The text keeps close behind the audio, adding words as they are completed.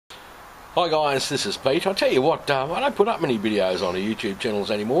Hi guys, this is Pete. I tell you what, I don't put up many videos on the YouTube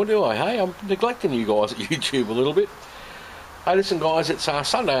channels anymore, do I? Hey, I'm neglecting you guys at YouTube a little bit. Hey, listen guys, it's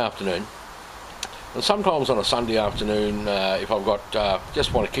Sunday afternoon. And sometimes on a Sunday afternoon, if I've got,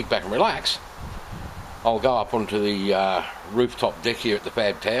 just want to kick back and relax, I'll go up onto the rooftop deck here at the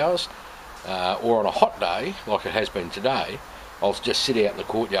Fab Towers, or on a hot day, like it has been today, I'll just sit out in the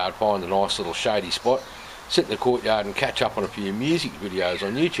courtyard, find a nice little shady spot, sit in the courtyard and catch up on a few music videos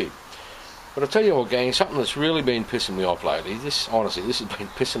on YouTube. But I'll tell you what gang, something that's really been pissing me off lately, honestly, this has been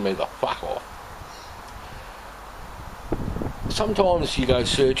pissing me the fuck off. Sometimes you go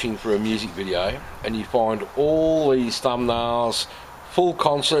searching for a music video and you find all these thumbnails, full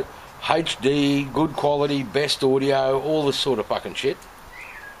concert, HD, good quality, best audio, all this sort of fucking shit.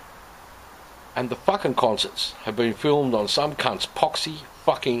 And the fucking concerts have been filmed on some cunt's Poxy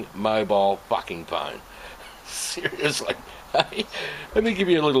fucking mobile fucking phone. Seriously. Hey, let me give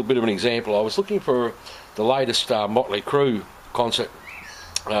you a little bit of an example. I was looking for the latest Motley Crue concert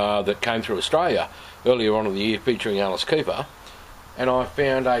that came through Australia earlier on in the year featuring Alice Cooper, and I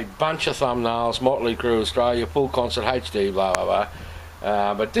found a bunch of thumbnails, Motley Crue Australia, full concert, HD, blah blah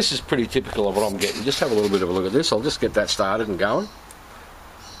blah. But this is pretty typical of what I'm getting. Just have a little bit of a look at this. I'll just get that started and going.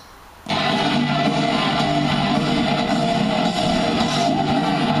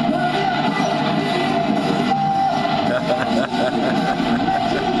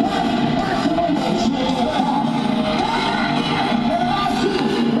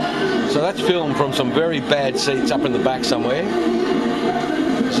 So that's filmed from some very bad seats up in the back somewhere.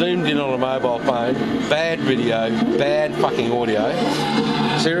 Zoomed in on a mobile phone. Bad video, bad fucking audio.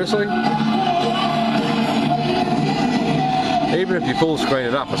 Seriously? Even if you full screen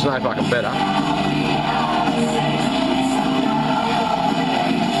it up, it's no fucking better.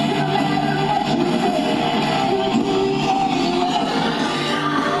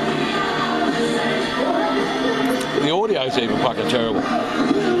 The audio's even fucking terrible.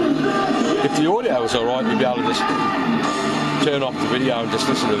 If the audio was alright, you'd be able to just turn off the video and just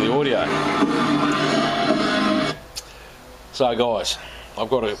listen to the audio. So guys, I've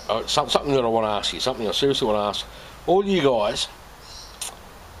got something that I want to ask you, something I seriously want to ask all you guys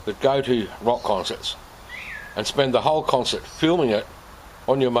that go to rock concerts and spend the whole concert filming it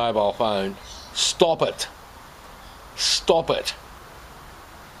on your mobile phone. Stop it. Stop it.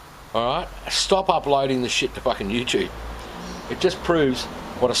 Alright? Stop uploading the shit to fucking YouTube. It just proves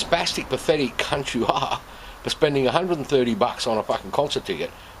what a spastic, pathetic cunt you are for spending $130 on a fucking concert ticket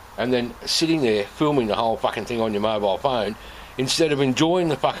and then sitting there filming the whole fucking thing on your mobile phone instead of enjoying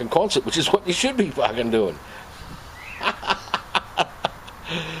the fucking concert, which is what you should be fucking doing. I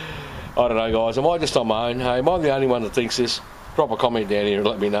don't know guys, am I just on my own? Hey, am I the only one that thinks this? Drop a comment down here and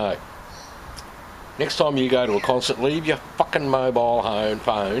let me know. Next time you go to a concert, leave your fucking mobile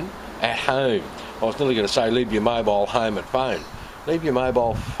phone at home. I was nearly going to say leave your mobile home at phone. Leave your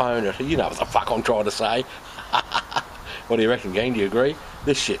mobile phone at, you know what the fuck I'm trying to say. What do you reckon, gang? Do you agree?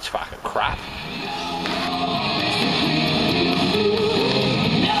 This shit's fucking crap.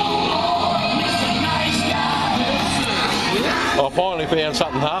 I finally found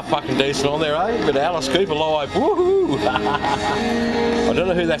something half fucking decent on there, eh? But Alice Cooper live, woohoo! I don't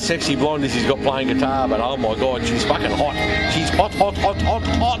know who that sexy blonde is he's got playing guitar, but oh my god, she's fucking hot. She's hot, hot, hot, hot,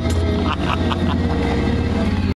 hot!